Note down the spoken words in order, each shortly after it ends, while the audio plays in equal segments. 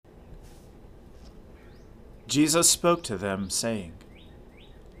Jesus spoke to them, saying,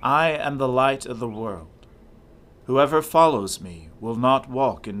 I am the light of the world. Whoever follows me will not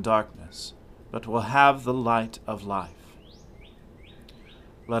walk in darkness, but will have the light of life.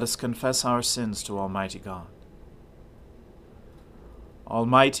 Let us confess our sins to Almighty God.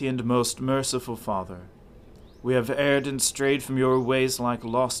 Almighty and most merciful Father, we have erred and strayed from your ways like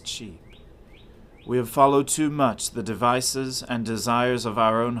lost sheep. We have followed too much the devices and desires of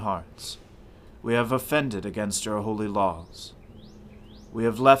our own hearts. We have offended against your holy laws. We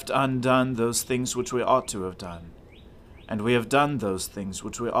have left undone those things which we ought to have done, and we have done those things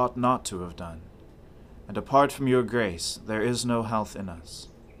which we ought not to have done. And apart from your grace, there is no health in us.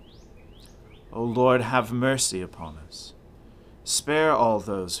 O Lord, have mercy upon us. Spare all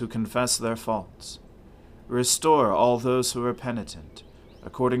those who confess their faults. Restore all those who are penitent,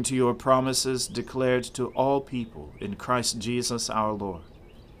 according to your promises declared to all people in Christ Jesus our Lord.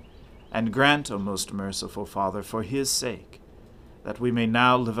 And grant, O most merciful Father, for his sake, that we may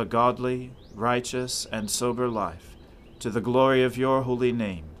now live a godly, righteous, and sober life, to the glory of your holy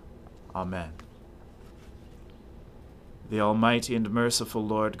name. Amen. The Almighty and merciful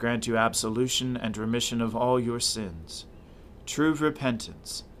Lord grant you absolution and remission of all your sins, true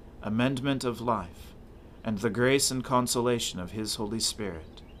repentance, amendment of life, and the grace and consolation of his Holy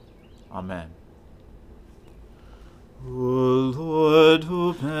Spirit. Amen. O Lord,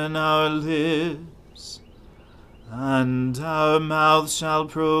 open our lips, and our mouth shall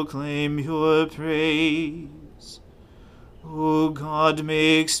proclaim your praise. O God,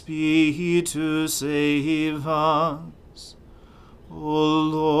 make speed to save us. O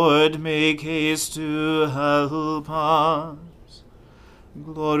Lord, make haste to help us.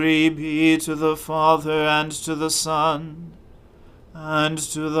 Glory be to the Father, and to the Son, and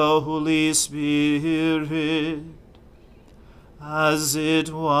to the Holy Spirit, as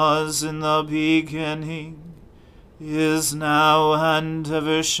it was in the beginning, is now, and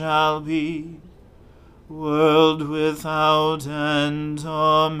ever shall be, world without end.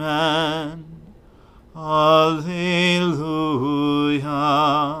 Amen. Alleluia.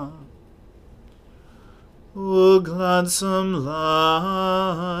 O gladsome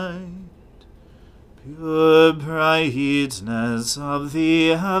light, pure brightness of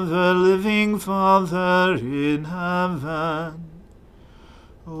the ever-living Father in heaven,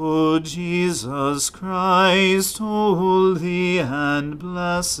 O Jesus Christ, holy and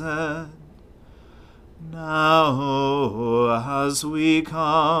blessed, now as we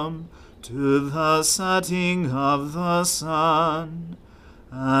come to the setting of the sun,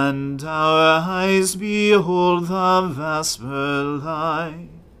 and our eyes behold the vesper light,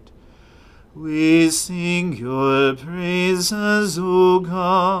 we sing your praises, O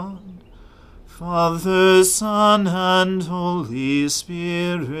God, Father, Son, and Holy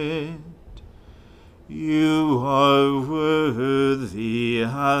Spirit. You are worthy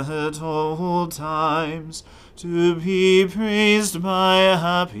at all times to be praised by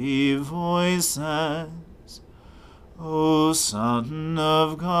happy voices, O Son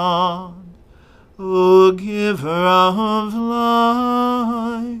of God, O Giver of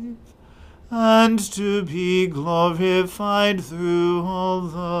life, and to be glorified through all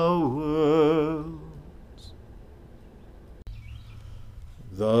the world.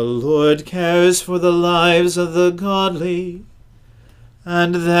 The Lord cares for the lives of the godly,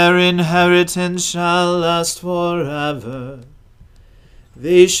 and their inheritance shall last forever.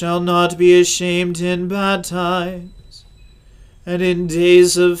 They shall not be ashamed in bad times, and in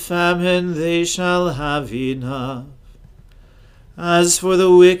days of famine they shall have enough. As for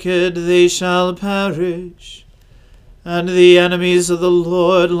the wicked, they shall perish, and the enemies of the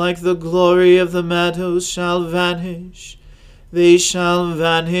Lord, like the glory of the meadows, shall vanish. They shall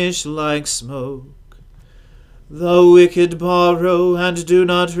vanish like smoke. The wicked borrow and do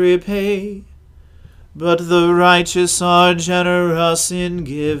not repay, but the righteous are generous in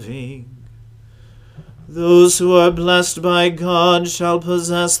giving. Those who are blessed by God shall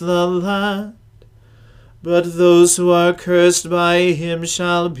possess the land, but those who are cursed by him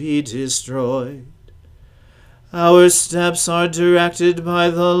shall be destroyed. Our steps are directed by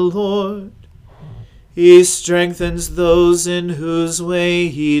the Lord. He strengthens those in whose way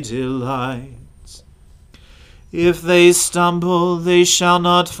he delights. If they stumble, they shall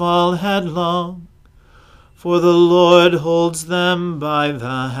not fall headlong, for the Lord holds them by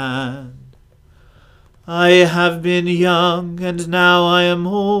the hand. I have been young, and now I am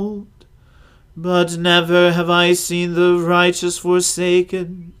old, but never have I seen the righteous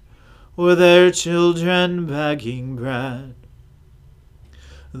forsaken, or their children begging bread.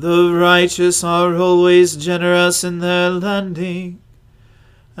 The righteous are always generous in their lending,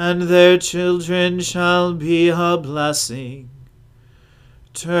 and their children shall be a blessing.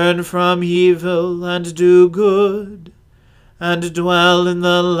 Turn from evil and do good, and dwell in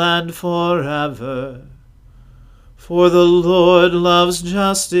the land forever. For the Lord loves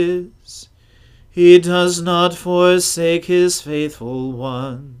justice. He does not forsake his faithful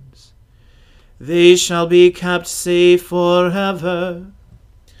ones. They shall be kept safe forever,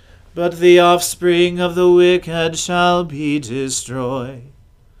 but the offspring of the wicked shall be destroyed.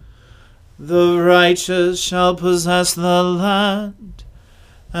 The righteous shall possess the land,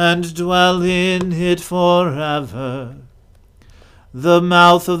 and dwell in it forever. The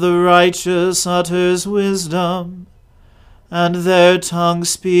mouth of the righteous utters wisdom, and their tongue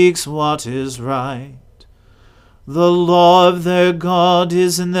speaks what is right. The law of their God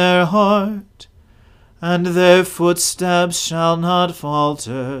is in their heart, and their footsteps shall not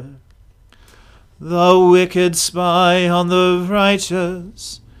falter. The wicked spy on the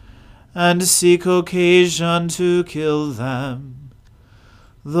righteous, and seek occasion to kill them.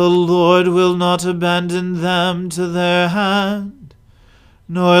 The Lord will not abandon them to their hand,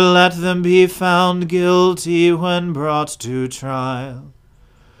 nor let them be found guilty when brought to trial.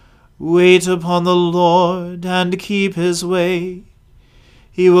 Wait upon the Lord, and keep his way.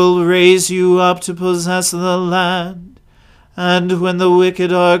 He will raise you up to possess the land, and when the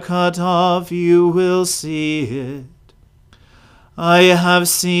wicked are cut off, you will see it. I have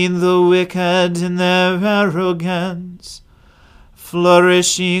seen the wicked in their arrogance,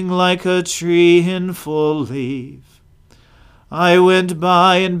 flourishing like a tree in full leaf. I went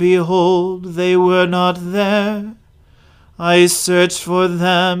by, and behold, they were not there. I searched for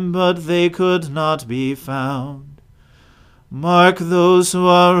them, but they could not be found. Mark those who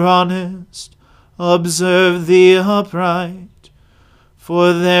are honest, observe the upright,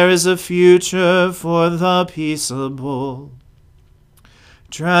 for there is a future for the peaceable.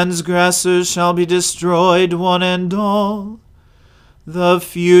 Transgressors shall be destroyed, one and all. The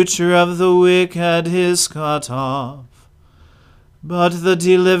future of the wicked is cut off. But the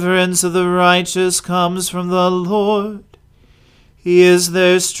deliverance of the righteous comes from the Lord. He is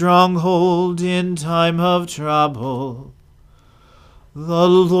their stronghold in time of trouble. The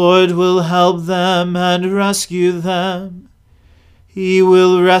Lord will help them and rescue them. He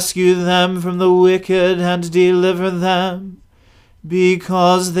will rescue them from the wicked and deliver them,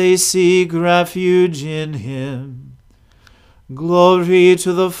 because they seek refuge in him. Glory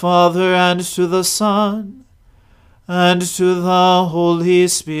to the Father, and to the Son, and to the Holy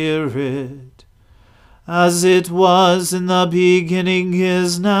Spirit, as it was in the beginning,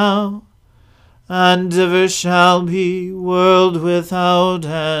 is now, and ever shall be, world without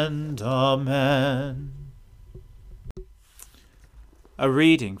end. Amen. A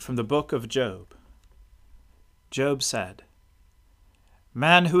reading from the book of Job. Job said,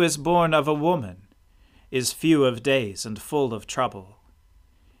 Man who is born of a woman is few of days and full of trouble.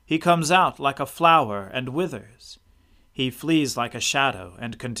 He comes out like a flower and withers. He flees like a shadow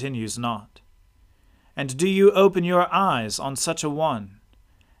and continues not. And do you open your eyes on such a one,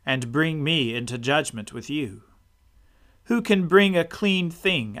 and bring me into judgment with you? Who can bring a clean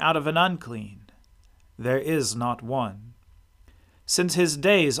thing out of an unclean? There is not one. Since his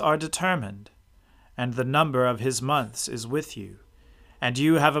days are determined, and the number of his months is with you, and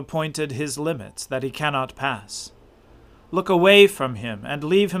you have appointed his limits that he cannot pass. Look away from him and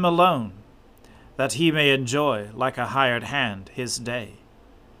leave him alone, that he may enjoy, like a hired hand, his day.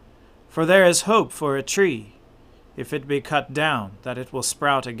 For there is hope for a tree, if it be cut down, that it will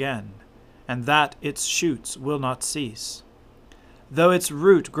sprout again, and that its shoots will not cease. Though its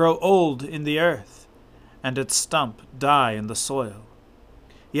root grow old in the earth, and its stump die in the soil,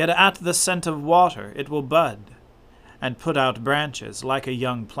 yet at the scent of water it will bud, and put out branches like a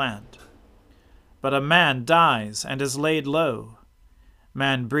young plant. But a man dies and is laid low.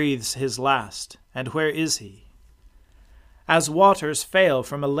 Man breathes his last, and where is he? As waters fail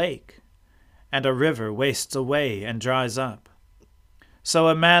from a lake, and a river wastes away and dries up, so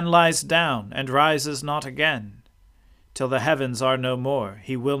a man lies down and rises not again. Till the heavens are no more,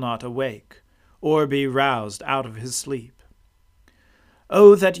 he will not awake, or be roused out of his sleep.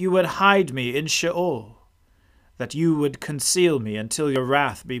 Oh, that you would hide me in Sheol, that you would conceal me until your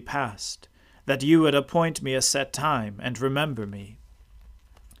wrath be past, that you would appoint me a set time and remember me.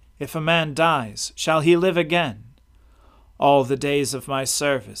 If a man dies, shall he live again? All the days of my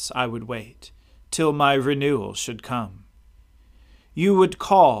service I would wait, till my renewal should come. You would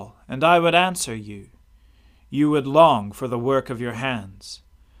call, and I would answer you. You would long for the work of your hands.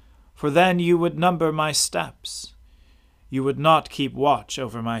 For then you would number my steps. You would not keep watch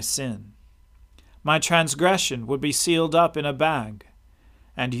over my sin. My transgression would be sealed up in a bag,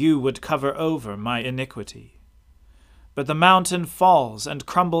 and you would cover over my iniquity. But the mountain falls and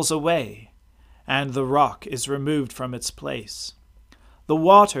crumbles away, and the rock is removed from its place. The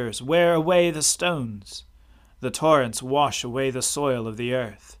waters wear away the stones. The torrents wash away the soil of the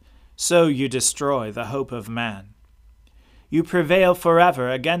earth. So you destroy the hope of man. You prevail forever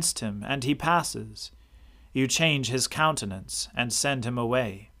against him, and he passes. You change his countenance and send him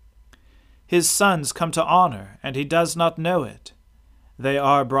away. His sons come to honor, and he does not know it. They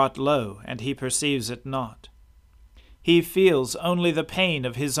are brought low, and he perceives it not. He feels only the pain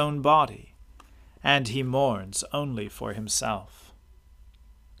of his own body, and he mourns only for himself.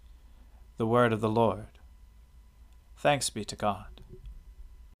 The word of the Lord. Thanks be to God.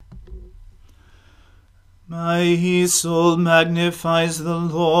 My soul magnifies the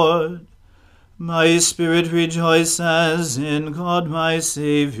Lord. My spirit rejoices in God my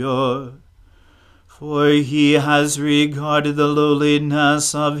Saviour. For he has regarded the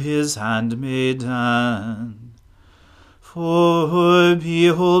lowliness of his handmaiden. For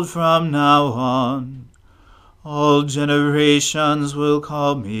behold, from now on, all generations will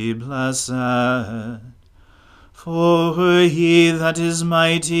call me blessed. For he that is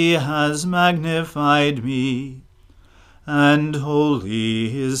mighty has magnified me, and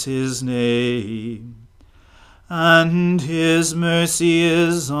holy is his name. And his mercy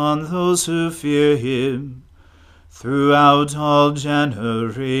is on those who fear him throughout all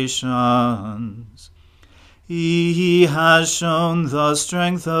generations. He has shown the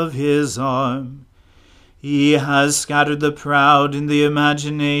strength of his arm. He has scattered the proud in the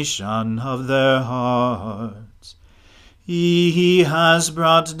imagination of their hearts. He has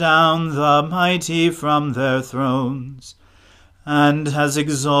brought down the mighty from their thrones, and has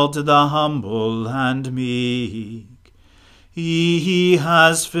exalted the humble and meek. He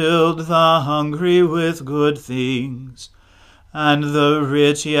has filled the hungry with good things, and the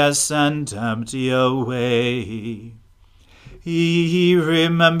rich he has sent empty away. He,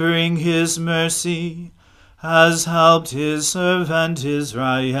 remembering his mercy, has helped his servant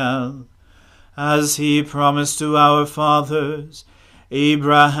Israel, as he promised to our fathers,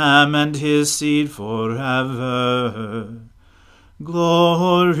 Abraham and his seed forever.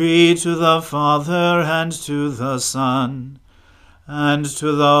 Glory to the Father, and to the Son, and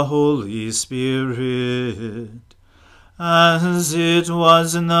to the Holy Spirit, as it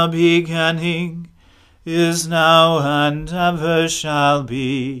was in the beginning, is now, and ever shall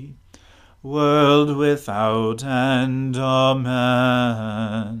be, world without end.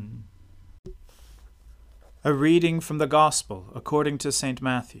 Amen. A reading from the Gospel according to St.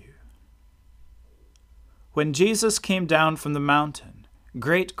 Matthew. When Jesus came down from the mountain,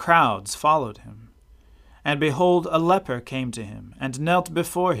 great crowds followed him. And behold, a leper came to him, and knelt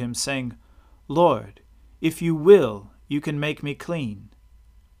before him, saying, Lord, if you will, you can make me clean.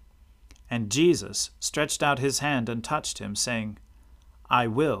 And Jesus stretched out his hand and touched him, saying, I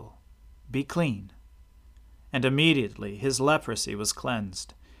will, be clean. And immediately his leprosy was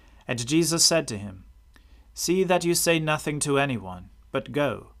cleansed. And Jesus said to him, See that you say nothing to anyone, but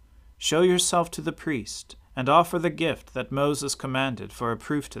go, show yourself to the priest, and offer the gift that Moses commanded for a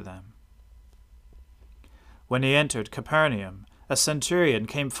proof to them. When he entered Capernaum, a centurion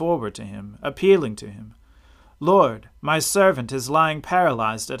came forward to him, appealing to him, Lord, my servant is lying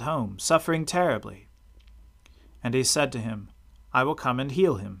paralyzed at home, suffering terribly. And he said to him, I will come and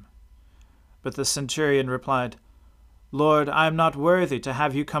heal him. But the centurion replied, Lord, I am not worthy to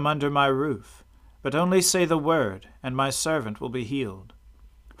have you come under my roof, but only say the word, and my servant will be healed.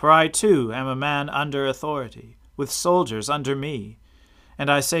 For I too am a man under authority, with soldiers under me. And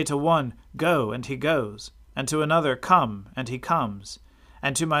I say to one, Go, and he goes, and to another, Come, and he comes,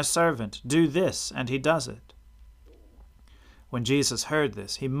 and to my servant, Do this, and he does it. When Jesus heard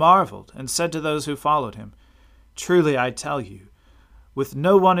this, he marveled, and said to those who followed him, Truly I tell you, with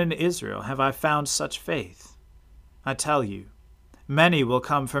no one in Israel have I found such faith. I tell you, many will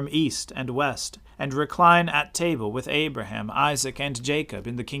come from east and west, and recline at table with Abraham, Isaac, and Jacob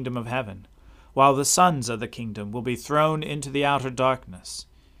in the kingdom of heaven, while the sons of the kingdom will be thrown into the outer darkness.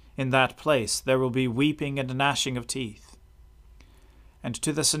 In that place there will be weeping and gnashing of teeth. And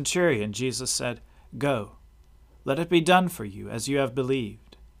to the centurion Jesus said, Go, let it be done for you as you have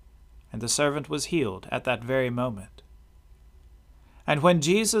believed. And the servant was healed at that very moment. And when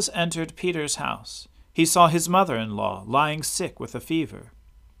Jesus entered Peter's house, he saw his mother-in-law lying sick with a fever.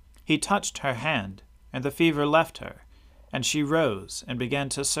 He touched her hand, and the fever left her, and she rose and began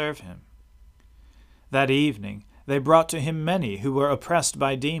to serve him. That evening they brought to him many who were oppressed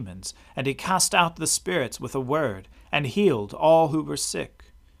by demons, and he cast out the spirits with a word, and healed all who were sick.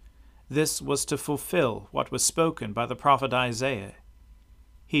 This was to fulfill what was spoken by the prophet Isaiah.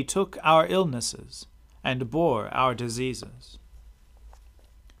 He took our illnesses and bore our diseases.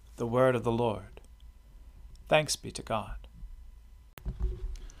 The word of the Lord. Thanks be to God.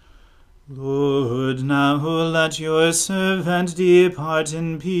 Lord, now let your servant depart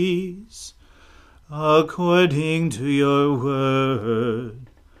in peace, according to your word.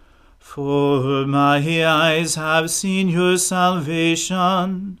 For my eyes have seen your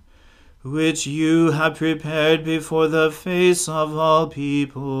salvation, which you have prepared before the face of all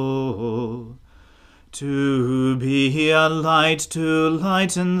people, to be a light to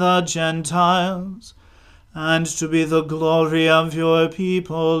lighten the Gentiles, and to be the glory of your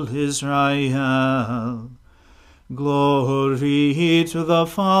people Israel. Glory to the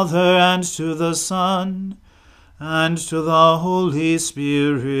Father, and to the Son, and to the Holy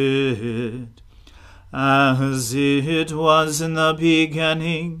Spirit, as it was in the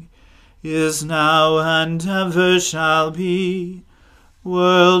beginning, is now, and ever shall be,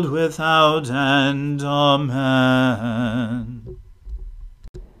 world without end. Amen.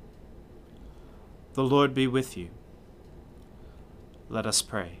 The Lord be with you. Let us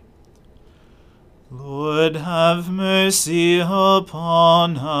pray. Lord, have mercy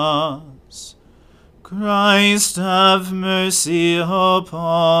upon us. Christ, have mercy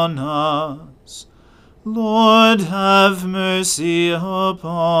upon us. Lord, have mercy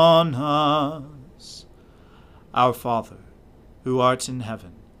upon us. Our Father, who art in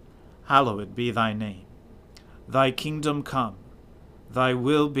heaven, hallowed be thy name. Thy kingdom come, thy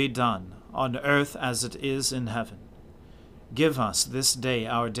will be done, on earth as it is in heaven. Give us this day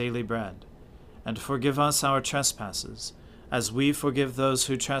our daily bread, and forgive us our trespasses, as we forgive those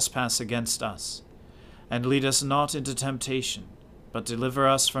who trespass against us. And lead us not into temptation, but deliver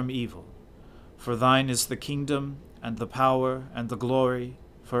us from evil. For thine is the kingdom, and the power, and the glory,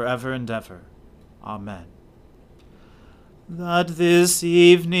 forever and ever. Amen. That this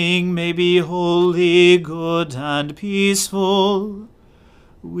evening may be holy, good, and peaceful,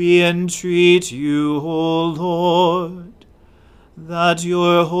 we entreat you, O Lord, that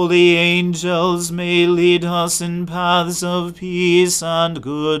your holy angels may lead us in paths of peace and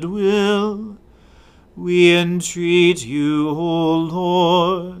goodwill. We entreat you, O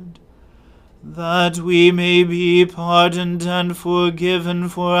Lord, that we may be pardoned and forgiven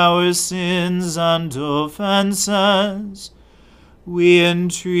for our sins and offenses. We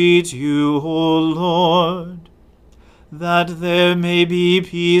entreat you, O Lord, that there may be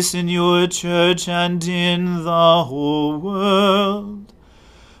peace in your church and in the whole world.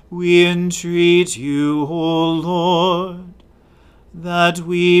 We entreat you, O Lord, that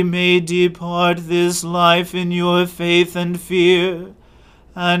we may depart this life in your faith and fear,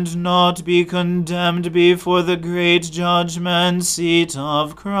 and not be condemned before the great judgment seat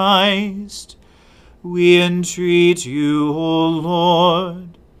of Christ. We entreat you, O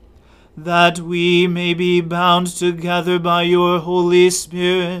Lord, that we may be bound together by your Holy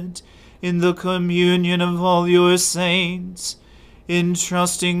Spirit in the communion of all your saints,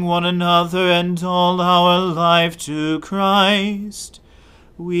 entrusting one another and all our life to Christ.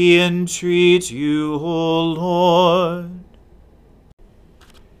 We entreat you, O Lord.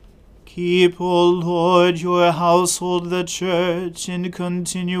 Keep, O Lord, your household, the church, in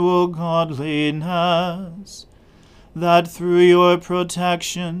continual godliness, that through your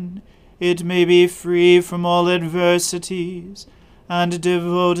protection it may be free from all adversities, and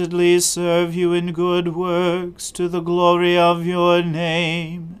devotedly serve you in good works to the glory of your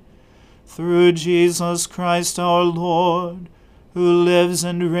name. Through Jesus Christ our Lord, who lives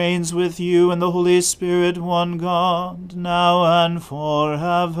and reigns with you and the Holy Spirit, one God, now and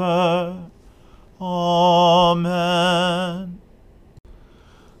forever. Amen.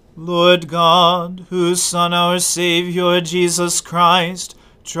 Lord God, whose Son, our Saviour, Jesus Christ,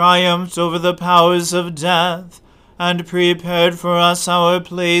 triumphed over the powers of death, and prepared for us our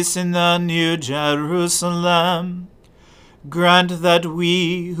place in the New Jerusalem, grant that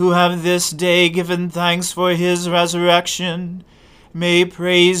we, who have this day given thanks for his resurrection, may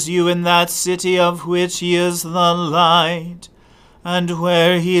praise you in that city of which he is the light, and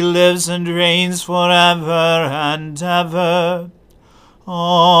where he lives and reigns forever and ever.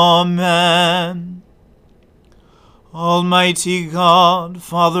 Amen. Almighty God,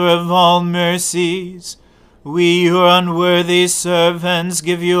 Father of all mercies, we, your unworthy servants,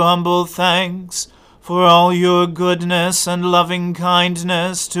 give you humble thanks for all your goodness and loving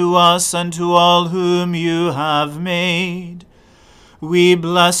kindness to us and to all whom you have made. We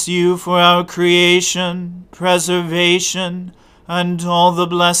bless you for our creation, preservation, and all the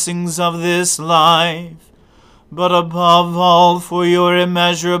blessings of this life, but above all for your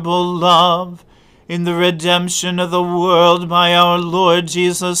immeasurable love, in the redemption of the world by our Lord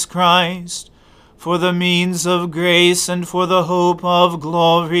Jesus Christ, for the means of grace and for the hope of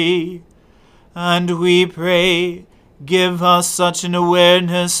glory. And we pray, give us such an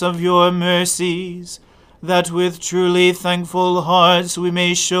awareness of your mercies, that with truly thankful hearts we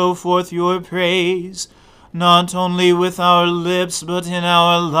may show forth your praise, not only with our lips but in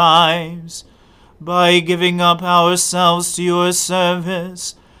our lives, by giving up ourselves to your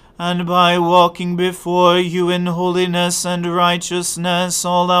service, and by walking before you in holiness and righteousness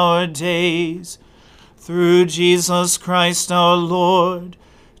all our days. Through Jesus Christ our Lord,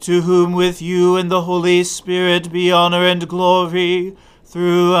 to whom with you and the Holy Spirit be honor and glory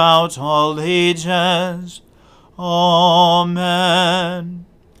throughout all ages. Amen.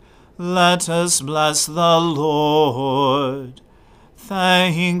 Let us bless the Lord.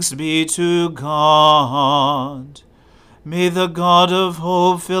 Thanks be to God. May the God of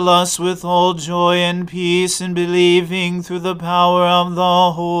hope fill us with all joy and peace in believing through the power of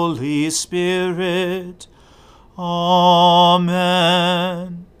the Holy Spirit. Amen.